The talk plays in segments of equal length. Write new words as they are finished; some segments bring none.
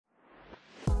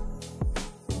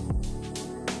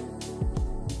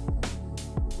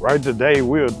Right today,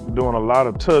 we're doing a lot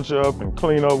of touch-up and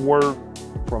cleanup work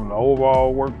from the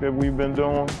overall work that we've been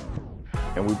doing.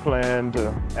 And we plan to,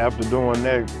 after doing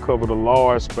that, cover the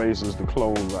large spaces to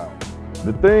close out.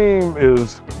 The theme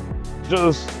is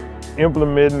just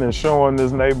implementing and showing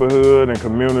this neighborhood and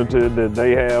community that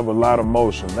they have a lot of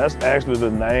motion. That's actually the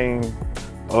name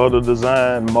of the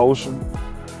design, motion.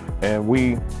 And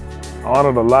we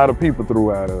honored a lot of people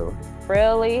throughout it.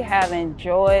 Really have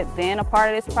enjoyed being a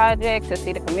part of this project, to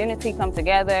see the community come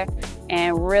together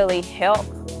and really help.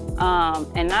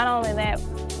 And not only that,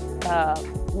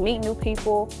 meet new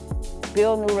people,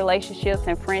 build new relationships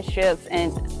and friendships,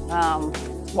 and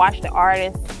watch the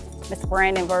artists, Mr.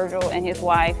 Brandon Virgil and his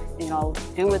wife,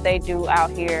 do what they do out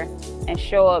here and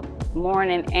show up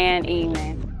morning and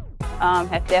evening.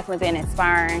 Have definitely been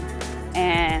inspiring,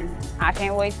 and I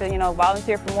can't wait to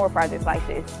volunteer for more projects like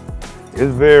this.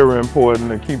 It's very important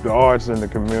to keep the arts in the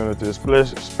community,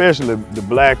 especially the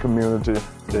Black community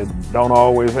that don't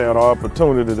always have the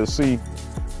opportunity to see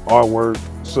artwork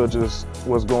such as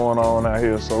what's going on out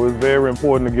here. So it's very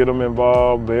important to get them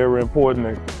involved, very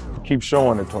important to keep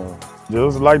showing it to them.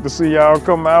 Just like to see y'all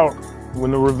come out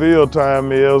when the reveal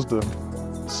time is, to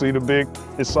see the big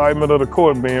excitement of the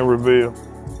court being revealed.